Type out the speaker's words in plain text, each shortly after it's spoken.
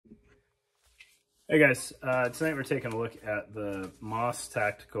Hey guys, tonight we're taking a look at the MOS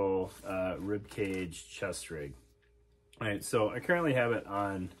Tactical Ribcage Chest Rig. All right, so I currently have it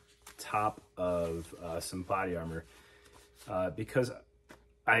on top of some body armor because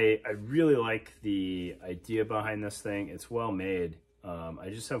I really like the idea behind this thing. It's well made.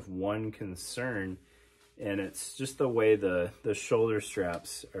 I just have one concern, and it's just the way the shoulder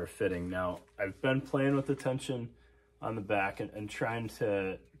straps are fitting. Now, I've been playing with the tension on the back and trying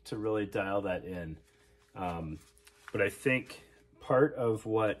to really dial that in. But I think part of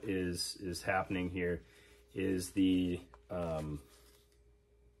what is happening here is it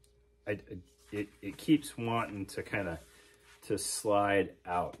keeps wanting to to slide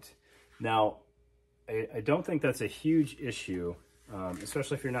out. Now, I don't think that's a huge issue,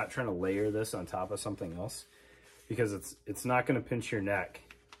 especially if you're not trying to layer this on top of something else, because it's not going to pinch your neck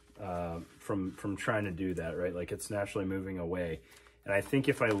from trying to do that, right? Like, it's naturally moving away. And I think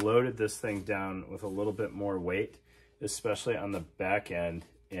if I loaded this thing down with a little bit more weight, especially on the back end,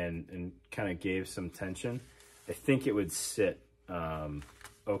 and kind of gave some tension, I think it would sit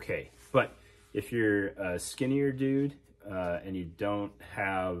okay. But if you're a skinnier dude and you don't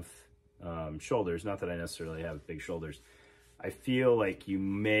have shoulders, not that I necessarily have big shoulders, I feel like you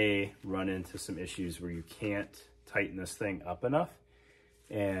may run into some issues where you can't tighten this thing up enough.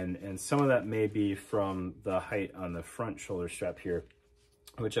 And some of that may be from the height on the front shoulder strap here,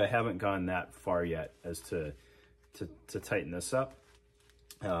 which I haven't gone that far yet as to tighten this up.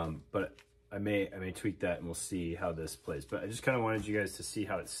 But I may tweak that, and we'll see how this plays. But I just kind of wanted you guys to see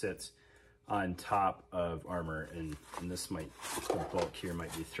how it sits on top of armor, and this the bulk here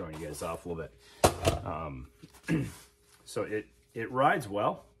might be throwing you guys off a little bit. So it rides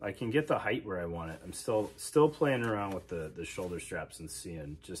well. I can get the height where I want it. I'm still playing around with the shoulder straps and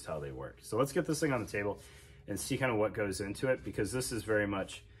seeing just how they work. So let's get this thing on the table and see kind of what goes into it, because this is very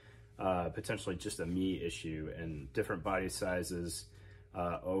much potentially just a me issue, and different body sizes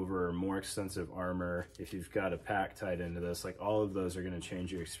over more extensive armor. If you've got a pack tied into this, like, all of those are going to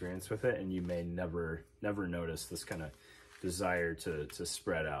change your experience with it, and you may never notice this kind of desire to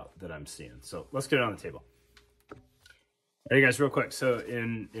spread out that I'm seeing. So let's get it on the table. Hey guys, real quick. So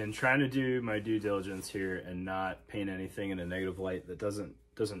in trying to do my due diligence here and not paint anything in a negative light that doesn't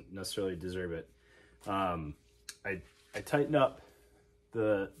necessarily deserve it, I tightened up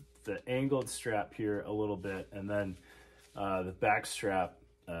the angled strap here a little bit, and then the back strap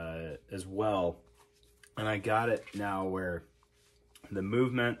as well. And I got it now where the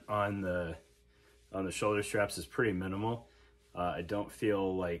movement on the shoulder straps is pretty minimal. I don't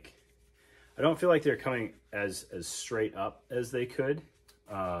feel like they're coming as straight up as they could,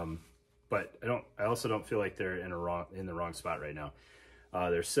 but I also don't feel like they're in the wrong spot right now.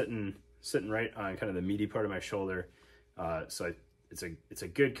 They're sitting right on kind of the meaty part of my shoulder, so it's a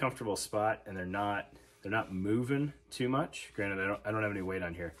good, comfortable spot, and they're not moving too much. Granted, I don't have any weight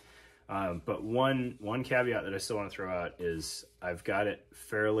on here, but one caveat that I still want to throw out is I've got it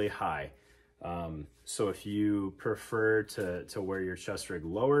fairly high. So if you prefer to wear your chest rig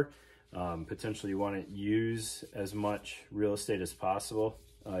lower, potentially you want to use as much real estate as possible,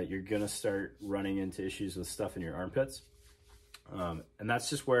 you're gonna start running into issues with stuff in your armpits, and that's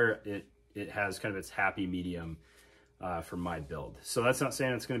just where it has kind of its happy medium for my build. So that's not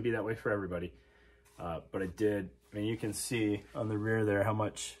saying it's going to be that way for everybody, but I mean, you can see on the rear there how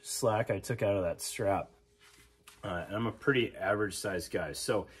much slack I took out of that strap, and I'm a pretty average sized guy.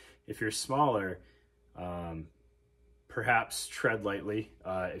 So if you're smaller, perhaps tread lightly.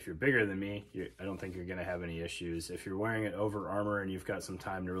 If you're bigger than me, I don't think you're going to have any issues. If you're wearing it over armor and you've got some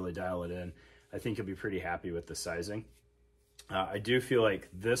time to really dial it in, I think you'll be pretty happy with the sizing. I do feel like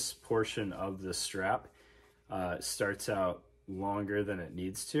this portion of the strap starts out longer than it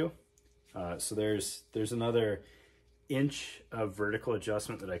needs to. So there's another inch of vertical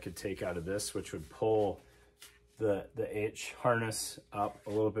adjustment that I could take out of this, which would pull the H harness up a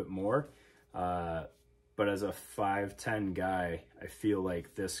little bit more. But as a 5'10" guy, I feel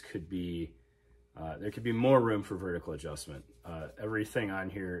like this could be, there could be more room for vertical adjustment. Everything on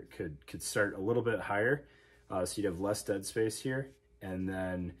here could start a little bit higher, so you'd have less dead space here, and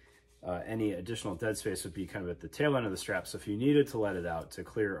then any additional dead space would be kind of at the tail end of the strap. So if you needed to let it out to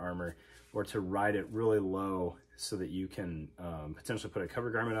clear armor, or to ride it really low so that you can potentially put a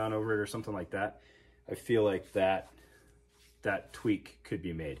cover garment on over it or something like that, I feel like that tweak could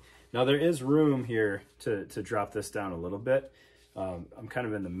be made. Now, there is room here to drop this down a little bit. I'm kind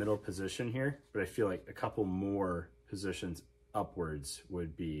of in the middle position here, but I feel like a couple more positions upwards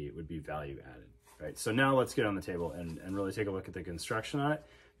would be value added, right? So now let's get on the table and really take a look at the construction on it,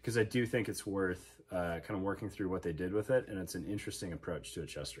 because I do think it's worth kind of working through what they did with it, and it's an interesting approach to a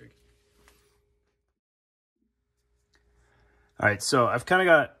chest rig. All right, so I've kind of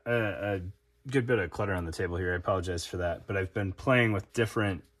got a good bit of clutter on the table here. I apologize for that, but I've been playing with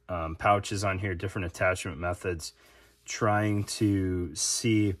different pouches on here, different attachment methods, trying to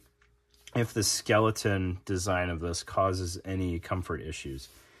see if the skeleton design of this causes any comfort issues.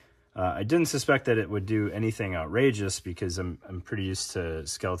 I didn't suspect that it would do anything outrageous because I'm pretty used to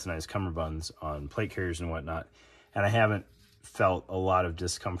skeletonized cummerbunds on plate carriers and whatnot, and I haven't felt a lot of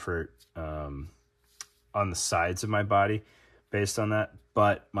discomfort on the sides of my body based on that.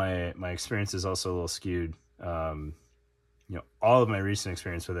 But my experience is also a little skewed. You know, all of my recent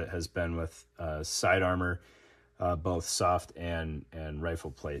experience with it has been with side armor, both soft and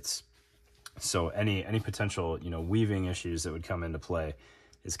rifle plates. So any potential, you know, weaving issues that would come into play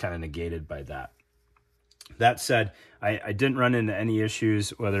is kind of negated by that. That said, I didn't run into any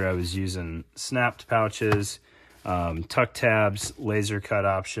issues whether I was using snapped pouches, tuck tabs, laser cut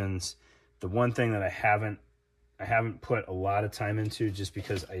options. The one thing that I haven't put a lot of time into, just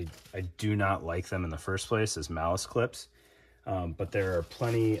because I do not like them in the first place, is malice clips. But there are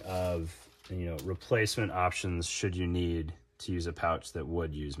plenty of, you know, replacement options should you need to use a pouch that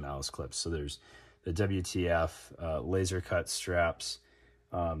would use malice clips. So there's the WTF, laser cut straps.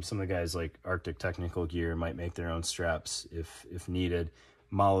 Some of the guys like Arctic Technical Gear might make their own straps if needed.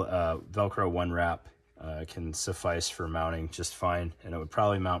 Velcro one wrap can suffice for mounting just fine, and it would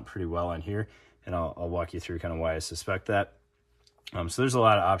probably mount pretty well on here. And I'll walk you through kind of why I suspect that. So there's a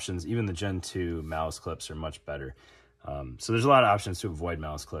lot of options. Even the Gen 2 malice clips are much better. So there's a lot of options to avoid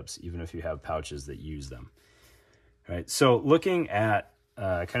malice clips, even if you have pouches that use them. All right, so looking at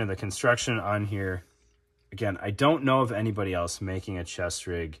kind of the construction on here, again, I don't know of anybody else making a chest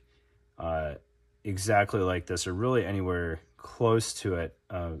rig exactly like this, or really anywhere close to it.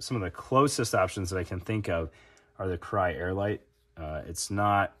 Some of the closest options that I can think of are the Crye Airlight. It's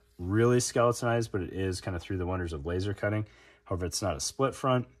not really skeletonized, but it is kind of through the wonders of laser cutting. However, it's not a split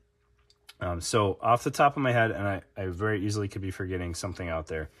front. So off the top of my head, and I very easily could be forgetting something out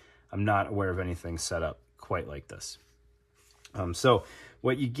there, I'm not aware of anything set up quite like this. So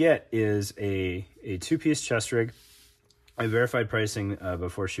what you get is a two-piece chest rig. I verified pricing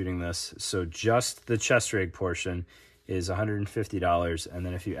before shooting this. So just the chest rig portion is $150, and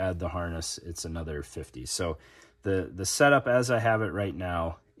then if you add the harness, it's another $50. So the setup as I have it right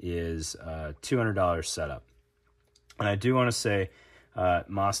now is $200 setup. And I do want to say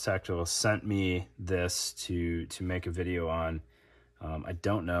MOS Tactical sent me this to make a video on. I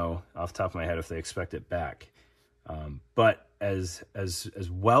don't know off the top of my head if they expect it back. But as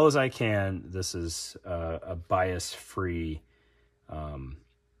well as I can, this is a bias-free you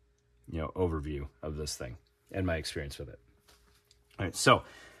know, overview of this thing and my experience with it. All right, so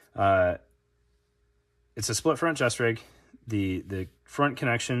it's a split front chest rig. The front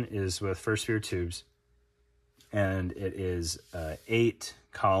connection is with First Sphere tubes, and it is 8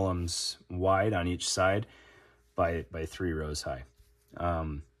 columns wide on each side by 3 rows high.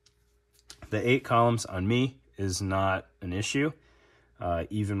 The 8 columns on me is not an issue,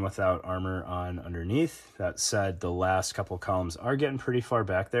 even without armor on underneath. That said, the last couple columns are getting pretty far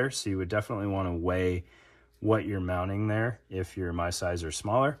back there, so you would definitely want to weigh what you're mounting there if you're my size or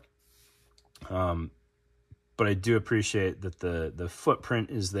smaller. But I do appreciate that the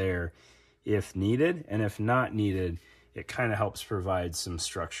footprint is there if needed, and if not needed, it kind of helps provide some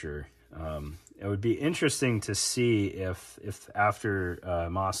structure. It would be interesting to see if after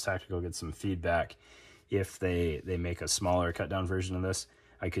MOS Tactical gets some feedback, if they make a smaller cut down version of this.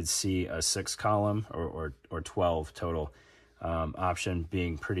 I could see a 6 column or 12 total option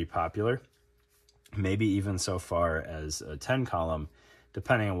being pretty popular. Maybe even so far as a 10 column,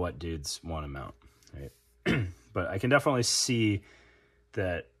 depending on what dudes want to mount, right? But I can definitely see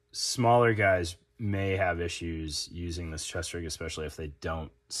that smaller guys may have issues using this chest rig, especially if they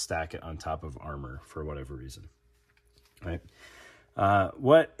don't stack it on top of armor for whatever reason, right?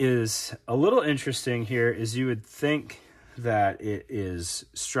 What is a little interesting here is you would think that it is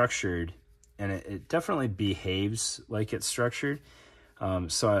structured, and it definitely behaves like it's structured.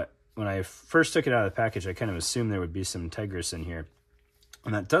 So when I first took it out of the package, I kind of assumed there would be some Integris in here,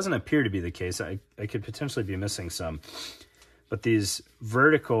 and that doesn't appear to be the case. I could potentially be missing some, but these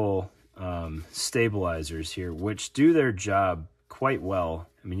vertical stabilizers here, which do their job quite well.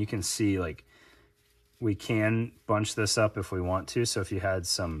 I mean, you can see, like, we can bunch this up if we want to. So if you had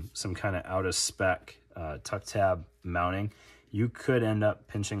some kind of out of spec tuck tab mounting, you could end up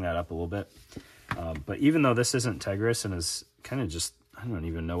pinching that up a little bit. But even though this isn't Integris and is kind of just, I don't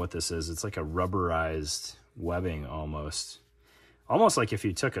even know what this is. It's like a rubberized webbing almost. Almost like if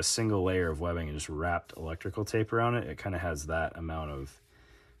you took a single layer of webbing and just wrapped electrical tape around it, it kind of has that amount of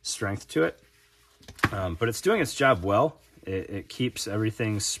strength to it. But it's doing its job well. It keeps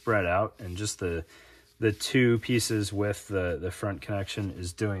everything spread out, and just the two pieces with the front connection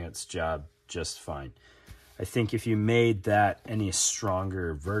is doing its job just fine. I think if you made that any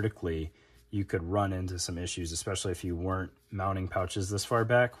stronger vertically, you could run into some issues, especially if you weren't mounting pouches this far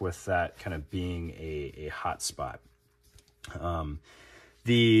back, with that kind of being a hot spot.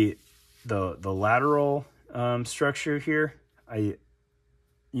 The lateral structure here, it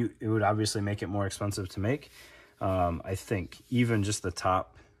would obviously make it more expensive to make. I think even just the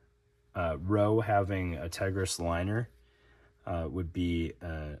top row having a Tegris liner would be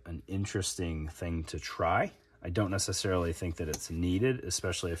an interesting thing to try. I don't necessarily think that it's needed,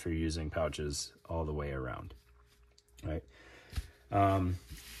 especially if you're using pouches all the way around. Right.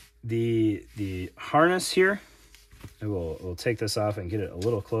 The harness here, we'll take this off and get it a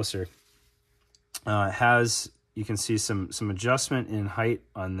little closer. Has, you can see some adjustment in height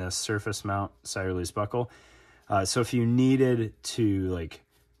on this surface mount side release buckle. So if you needed to like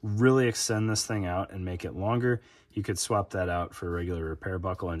really extend this thing out and make it longer, you could swap that out for a regular repair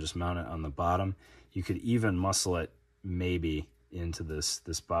buckle and just mount it on the bottom. You could even muscle it maybe into this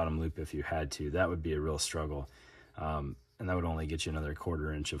bottom loop if you had to. That would be a real struggle. And that would only get you another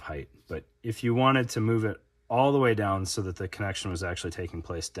 1/4 inch of height. But if you wanted to move it all the way down so that the connection was actually taking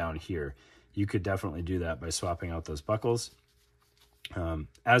place down here, you could definitely do that by swapping out those buckles.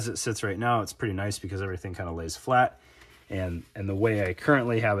 As it sits right now, it's pretty nice because everything kind of lays flat. And the way I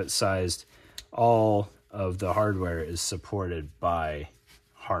currently have it sized, all of the hardware is supported by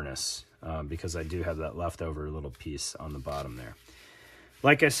harness, because I do have that leftover little piece on the bottom there.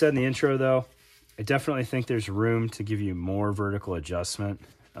 Like I said in the intro, though, I definitely think there's room to give you more vertical adjustment.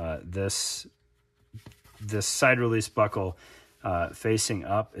 This side release buckle facing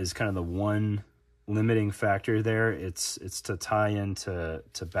up is kind of the one limiting factor there. It's to tie into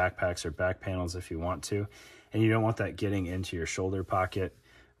backpacks or back panels if you want to, and you don't want that getting into your shoulder pocket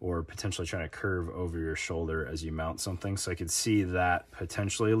or potentially trying to curve over your shoulder as you mount something. So I could see that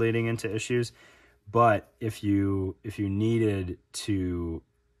potentially leading into issues. But if you needed to,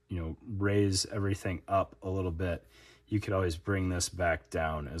 raise everything up a little bit, you could always bring this back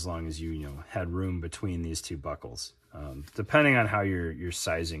down as long as you had room between these two buckles, depending on how your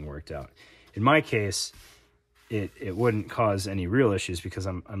sizing worked out. In my case, it wouldn't cause any real issues because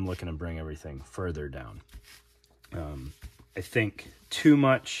I'm looking to bring everything further down. I think too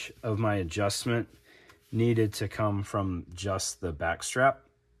much of my adjustment needed to come from just the back strap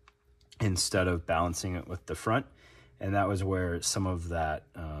instead of balancing it with the front. And that was where some of that,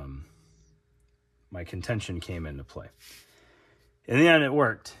 my contention came into play. In the end, it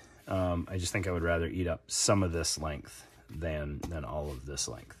worked. I just think I would rather eat up some of this length than all of this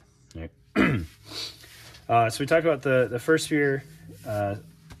length. Right? So we talked about the first sphere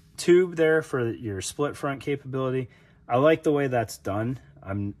tube there for your split front capability. I like the way that's done.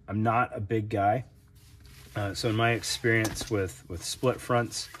 I'm not a big guy. So in my experience with split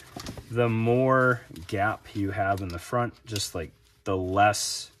fronts, the more gap you have in the front, just like the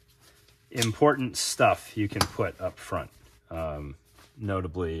less important stuff you can put up front,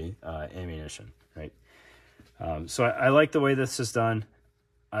 notably ammunition, right? So I like the way this is done.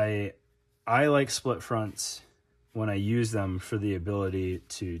 I like split fronts when I use them for the ability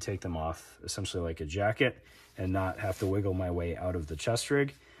to take them off essentially like a jacket and not have to wiggle my way out of the chest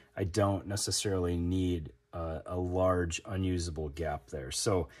rig. I don't necessarily need a large unusable gap there.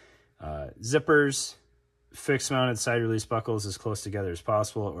 So zippers, fixed mounted side release buckles as close together as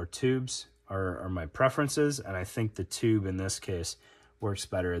possible, or tubes are my preferences. And I think the tube in this case works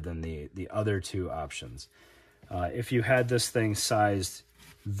better than the other two options. If you had this thing sized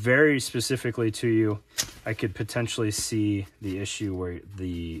very specifically to you, I could potentially see the issue where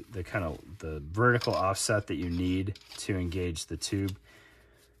the kind of the vertical offset that you need to engage the tube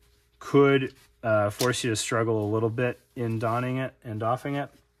could force you to struggle a little bit in donning it and doffing it.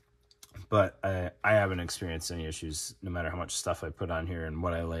 But I haven't experienced any issues no matter how much stuff I put on here and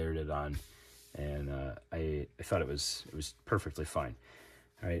what I layered it on. And I thought it was perfectly fine.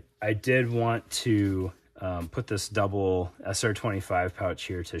 All right, I did want to put this double SR25 pouch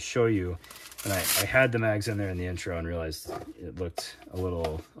here to show you, and I had the mags in there in the intro and realized it looked a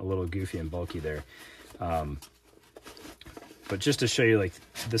little goofy and bulky there. But just to show you, like,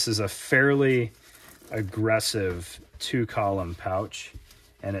 this is a fairly aggressive 2-column pouch,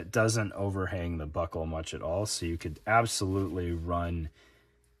 and it doesn't overhang the buckle much at all. So you could absolutely run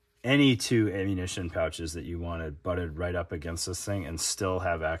any 2 ammunition pouches that you wanted butted right up against this thing and still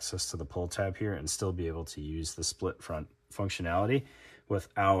have access to the pull tab here and still be able to use the split front functionality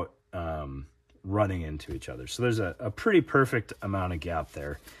without running into each other. So there's a pretty perfect amount of gap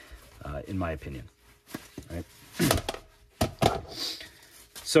there, in my opinion. All right.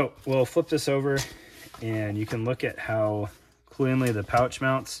 So we'll flip this over and you can look at how cleanly the pouch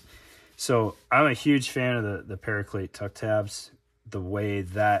mounts. So I'm a huge fan of the Paraclete tuck tabs. The way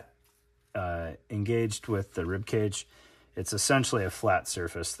that engaged with the rib cage, it's essentially a flat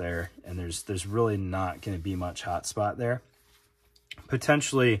surface there, and there's really not going to be much hot spot there.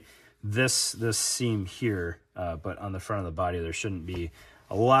 Potentially this seam here, but on the front of the body there shouldn't be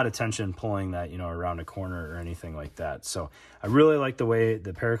a lot of tension pulling that, you know, around a corner or anything like that. So I really like the way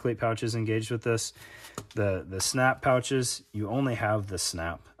the Paraclete pouch is engaged with this. The snap pouches, you only have the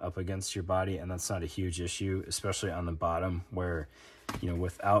snap up against your body, and that's not a huge issue, especially on the bottom where, you know,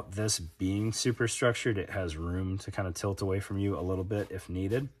 without this being super structured, it has room to kind of tilt away from you a little bit if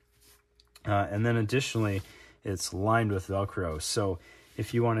needed. And then additionally, it's lined with Velcro. So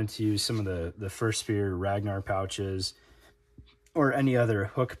if you wanted to use some of the First Spear Ragnar pouches or any other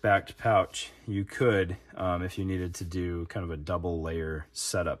hook-backed pouch, you could, if you needed to do kind of a double layer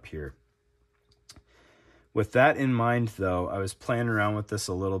setup here. With that in mind, though, I was playing around with this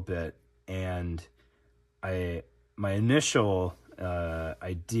a little bit, and my initial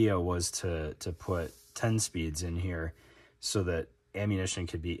idea was to put 10 speeds in here so that ammunition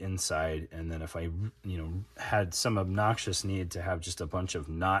could be inside, and then if I, you know, had some obnoxious need to have just a bunch of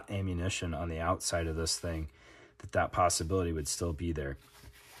not ammunition on the outside of this thing, that possibility would still be there.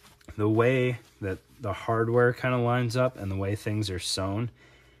 The way that the hardware kind of lines up and the way things are sewn,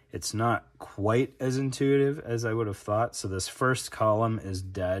 it's not quite as intuitive as I would have thought. So this first column is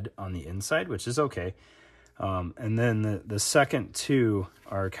dead on the inside, which is okay. And then the second two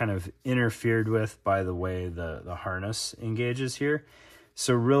are kind of interfered with by the way the harness engages here.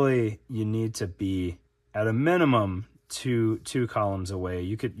 So really you need to be at a minimum two columns away.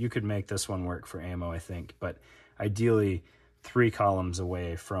 You could make this one work for ammo, I think, but ideally 3 columns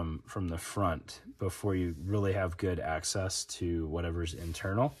away from the front before you really have good access to whatever's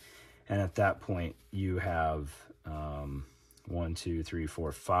internal. And at that point you have 1, 2, 3,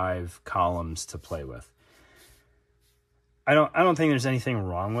 4, 5 columns to play with. I don't think there's anything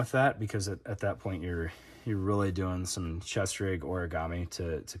wrong with that, because at that point you're really doing some chest rig origami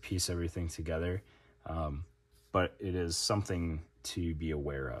to piece everything together. But it is something to be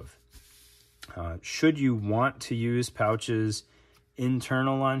aware of. Should you want to use pouches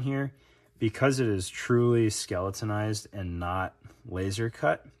internal on here, because it is truly skeletonized and not laser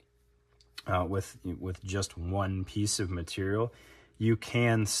cut with just one piece of material, you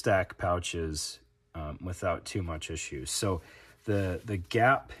can stack pouches without too much issue. So the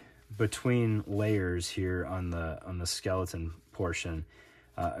gap between layers here on the skeleton portion,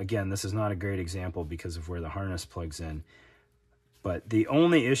 again, this is not a great example because of where the harness plugs in, but the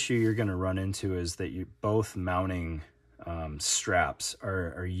only issue you're going to run into is that both mounting straps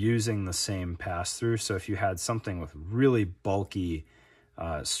are using the same pass-through. So if you had something with really bulky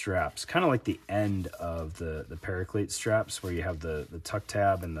straps, kind of like the end of the Paraclete straps where you have the tuck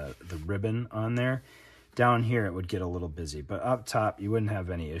tab and the ribbon on there, down here it would get a little busy, but up top you wouldn't have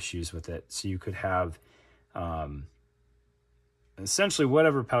any issues with it. So you could have essentially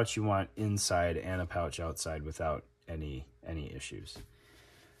whatever pouch you want inside and a pouch outside without any issues.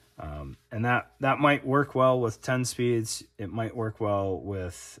 And that might work well with 10 speeds. It might work well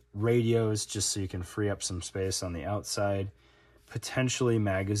with radios, just so you can free up some space on the outside. Potentially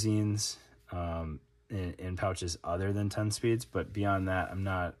magazines in pouches other than 10 speeds, but beyond that, I'm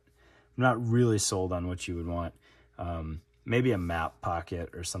not really sold on what you would want. Maybe a map pocket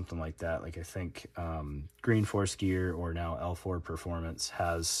or something like that. Like I think Green Force Gear, or now L4 Performance,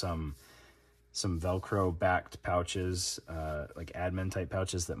 has some Velcro backed pouches, like admin type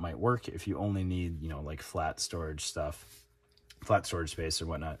pouches that might work if you only need, you know, like flat storage space or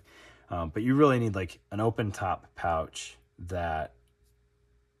whatnot. But you really need like an open top pouch that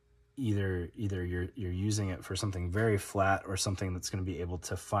either you're using it for something very flat or something that's going to be able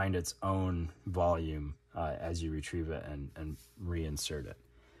to find its own volume as you retrieve it and reinsert it.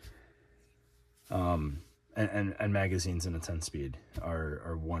 And magazines in a 10 speed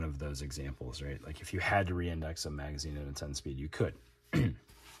are one of those examples, right? Like if you had to reindex a magazine in a 10 speed, you could.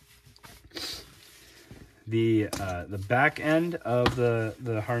 The back end of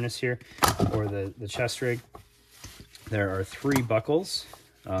the harness here, or the chest rig, there are 3 buckles.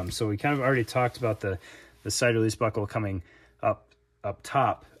 So we kind of already talked about the side release buckle coming up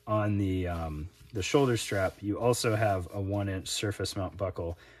top on the shoulder strap. You also have a 1-inch surface mount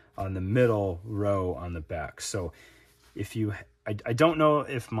buckle on the middle row on the back. So if you, I don't know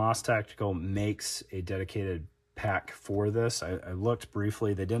if MOS Tactical makes a dedicated pack for this. I looked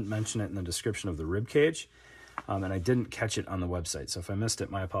briefly. They didn't mention it in the description of the rib cage, and I didn't catch it on the website. So if I missed it,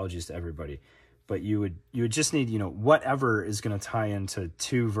 my apologies to everybody. but you would just need, you know, whatever is going to tie into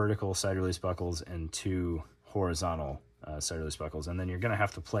 2 vertical side release buckles and 2 horizontal side release buckles. And then you're going to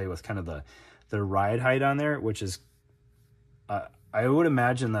have to play with kind of the ride height on there, which is, I would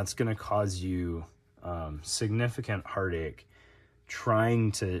imagine that's going to cause you significant heartache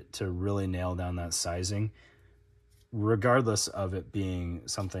trying to really nail down that sizing, regardless of it being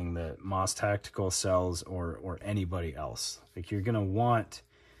something that MOS Tactical sells or anybody else. Like, you're going to want,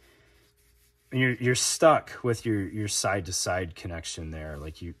 you're stuck with your side-to-side connection there.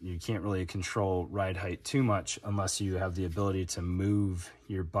 Like, you can't really control ride height too much unless you have the ability to move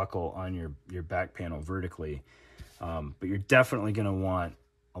your buckle on your back panel vertically. But you're definitely going to want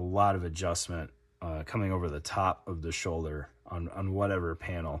a lot of adjustment coming over the top of the shoulder on whatever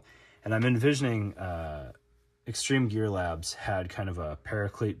panel. And I'm envisioning Extreme Gear Labs had kind of a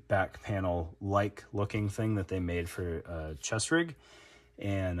Paraclete back panel like looking thing that they made for chest rig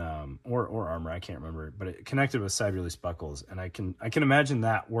and or armor, I can't remember, but it connected with side release buckles, and I can imagine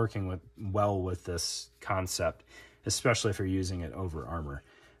that working well with this concept, especially if you're using it over armor.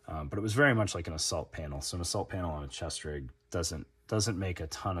 But it was very much like an assault panel. So an assault panel on a chest rig doesn't make a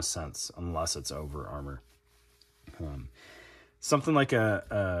ton of sense unless it's over armor. Something like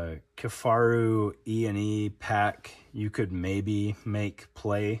a Kifaru E&E pack, you could maybe make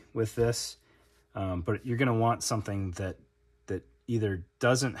play with this, but you're going to want something that either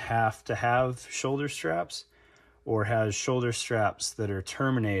doesn't have to have shoulder straps or has shoulder straps that are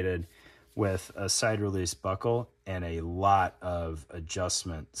terminated with a side release buckle and a lot of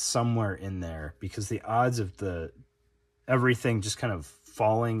adjustment somewhere in there, because the odds of everything just kind of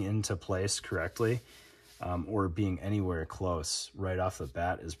falling into place correctly or being anywhere close right off the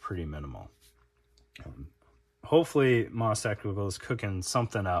bat is pretty minimal. Hopefully MOS Tactical is cooking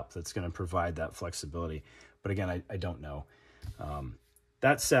something up that's going to provide that flexibility, but again, I don't know.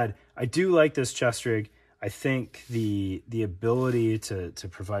 That said, I do like this chest rig. I think the ability to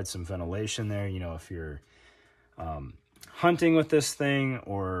provide some ventilation there, you know, if you're hunting with this thing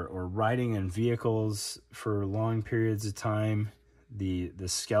or riding in vehicles for long periods of time, the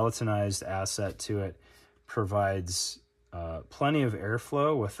skeletonized asset to it provides plenty of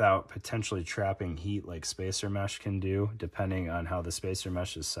airflow without potentially trapping heat like spacer mesh can do, depending on how the spacer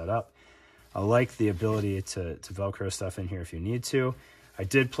mesh is set up. I like the ability to Velcro stuff in here if you need to. I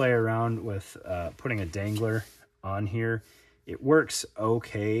did play around with putting a dangler on here. It works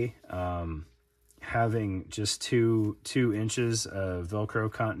okay. Having just two inches of Velcro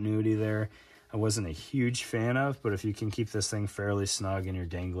continuity there, I wasn't a huge fan of, but if you can keep this thing fairly snug and your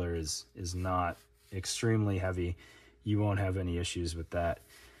dangler is not extremely heavy, you won't have any issues with that.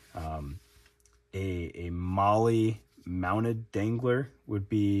 A Molly mounted dangler would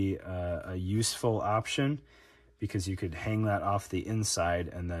be a useful option, because you could hang that off the inside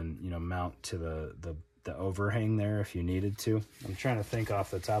and then, you know, mount to the overhang there if you needed to. I'm trying to think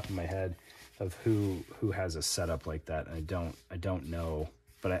off the top of my head of who has a setup like that. I don't know,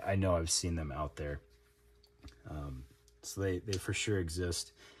 but I know I've seen them out there. So they for sure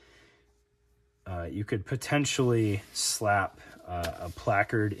exist. You could potentially slap a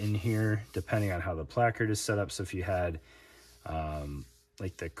placard in here, depending on how the placard is set up. So if you had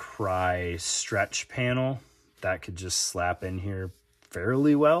like the Cry stretch panel, that could just slap in here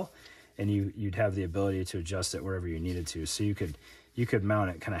fairly well, and you'd have the ability to adjust it wherever you needed to. So you could mount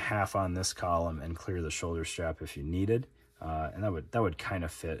it kind of half on this column and clear the shoulder strap if you needed, and that would kind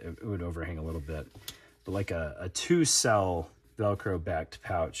of fit. It would overhang a little bit, but like a 2-cell Velcro backed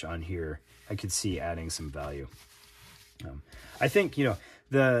pouch on here, I could see adding some value. I think, you know,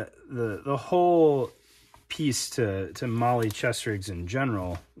 the whole piece to Molly chest rigs in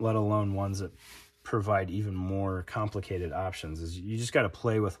general, let alone ones that provide even more complicated options, is you just got to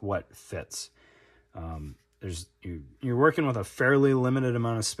play with what fits. You're working with a fairly limited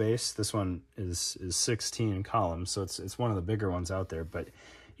amount of space. This one is 16 columns, so it's one of the bigger ones out there, but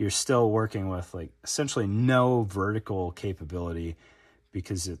you're still working with like essentially no vertical capability,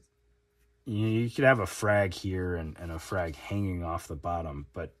 because you could have a frag here and a frag hanging off the bottom,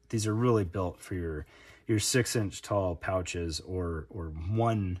 but these are really built for your 6-inch tall pouches or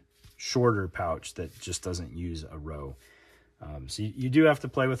one shorter pouch that just doesn't use a row. So you do have to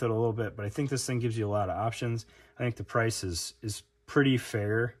play with it a little bit, but I think this thing gives you a lot of options. I think the price is pretty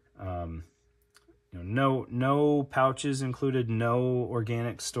fair. You know, no pouches included, no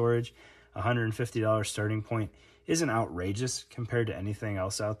organic storage. $150 starting point isn't outrageous compared to anything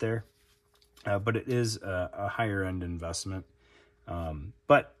else out there, but it is a higher end investment.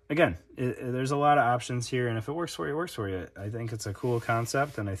 But again, there's a lot of options here, and if it works for you, it works for you. I think it's a cool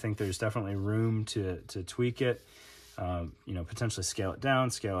concept, and I think there's definitely room to tweak it. You know, potentially scale it down,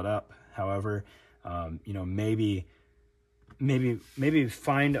 scale it up, However, you know, maybe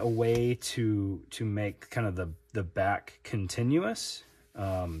find a way to make kind of the back continuous,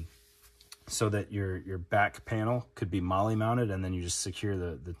 so that your back panel could be MOLLE mounted, and then you just secure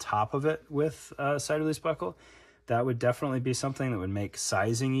the top of it with a side release buckle. That would definitely be something that would make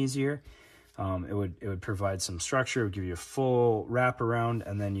sizing easier. It would provide some structure, it would give you a full wraparound,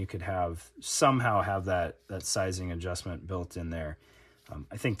 and then you could somehow have that sizing adjustment built in there.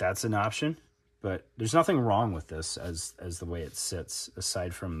 I think that's an option, but there's nothing wrong with this as the way it sits,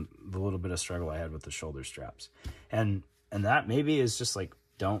 aside from the little bit of struggle I had with the shoulder straps. And that maybe is just like,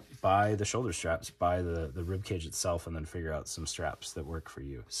 don't buy the shoulder straps, buy the rib cage itself, and then figure out some straps that work for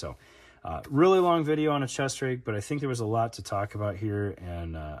you. So really long video on a chest rig, but I think there was a lot to talk about here,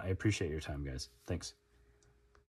 and I appreciate your time, guys. Thanks.